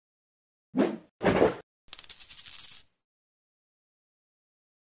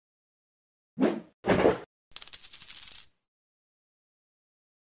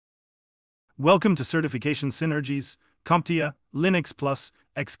Welcome to Certification Cynergy's CompTIA Linux Plus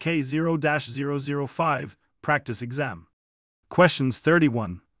XK0-005 Practice Exam. Questions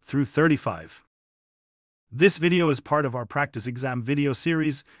 31 through 35. This video is part of our practice exam video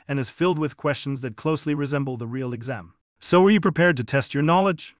series and is filled with questions that closely resemble the real exam. So are you prepared to test your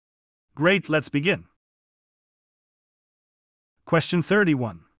knowledge? Great, let's begin. Question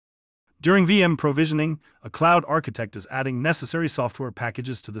 31. During VM provisioning, a cloud architect is adding necessary software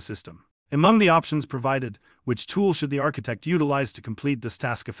packages to the system. Among the options provided, which tool should the architect utilize to complete this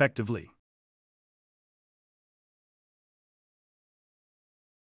task effectively?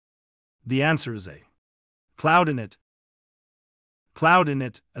 The answer is A. Cloud Init. Cloud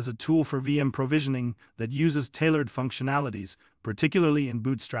Init is a tool for VM provisioning that uses tailored functionalities, particularly in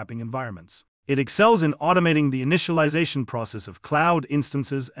bootstrapping environments. It excels in automating the initialization process of cloud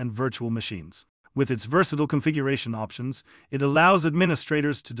instances and virtual machines. With its versatile configuration options, it allows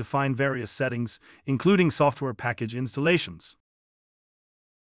administrators to define various settings, including software package installations.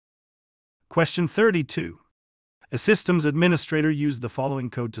 Question 32. A systems administrator used the following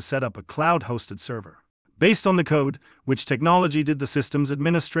code to set up a cloud-hosted server. Based on the code, which technology did the systems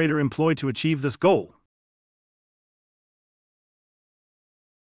administrator employ to achieve this goal?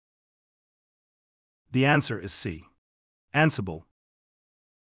 The answer is C. Ansible.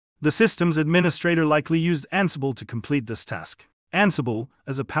 The systems administrator likely used Ansible to complete this task. Ansible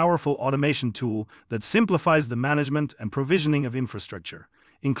is a powerful automation tool that simplifies the management and provisioning of infrastructure,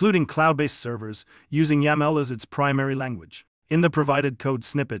 including cloud-based servers, using YAML as its primary language. In the provided code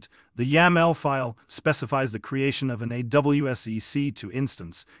snippet, the YAML file specifies the creation of an AWS EC2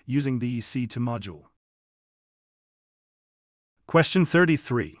 instance using the EC2 module. Question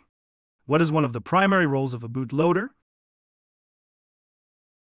 33. What is one of the primary roles of a bootloader?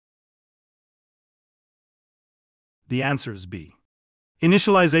 The answer is B.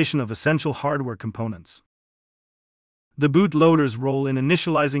 Initialization of essential hardware components. The bootloader's role in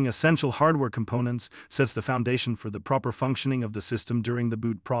initializing essential hardware components sets the foundation for the proper functioning of the system during the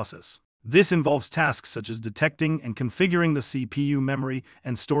boot process. This involves tasks such as detecting and configuring the CPU memory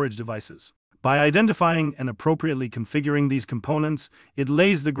and storage devices. By identifying and appropriately configuring these components, it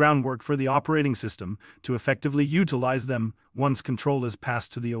lays the groundwork for the operating system to effectively utilize them once control is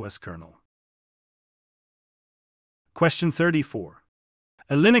passed to the OS kernel. Question 34.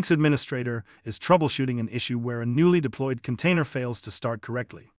 A Linux administrator is troubleshooting an issue where a newly deployed container fails to start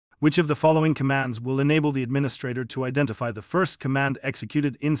correctly. Which of the following commands will enable the administrator to identify the first command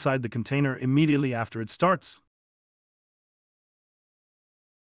executed inside the container immediately after it starts?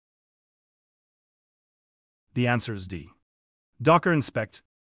 The answer is D. Docker inspect.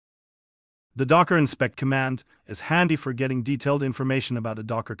 The Docker inspect command is handy for getting detailed information about a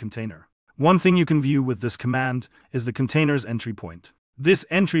Docker container. One thing you can view with this command is the container's entry point. This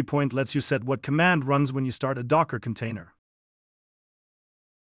entry point lets you set what command runs when you start a Docker container.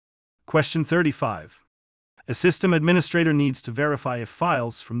 Question 35. A system administrator needs to verify if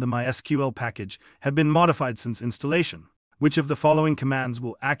files from the MySQL package have been modified since installation. Which of the following commands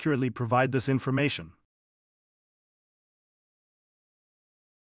will accurately provide this information?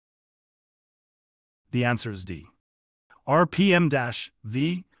 The answer is D.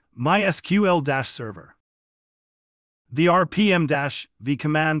 rpm-v MySQL-server. The rpm-v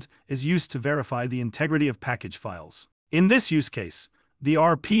command is used to verify the integrity of package files. In this use case, the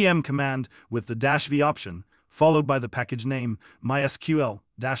rpm command with the -v option, followed by the package name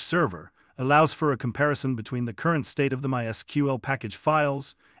MySQL-server, allows for a comparison between the current state of the MySQL package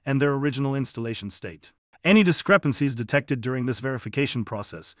files and their original installation state. Any discrepancies detected during this verification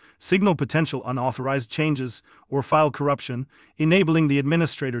process signal potential unauthorized changes or file corruption, enabling the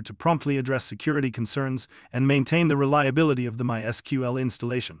administrator to promptly address security concerns and maintain the reliability of the MySQL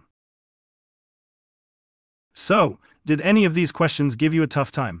installation. So, did any of these questions give you a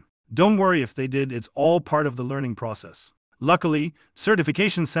tough time? Don't worry if they did, it's all part of the learning process. Luckily,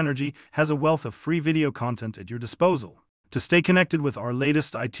 Certification Cynergy has a wealth of free video content at your disposal. To stay connected with our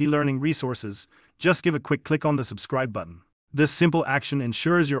latest IT learning resources, just give a quick click on the subscribe button. This simple action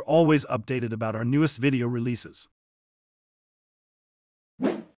ensures you're always updated about our newest video releases.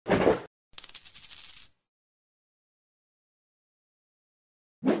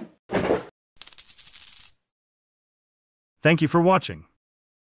 Thank you for watching.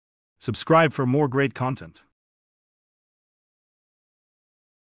 Subscribe for more great content.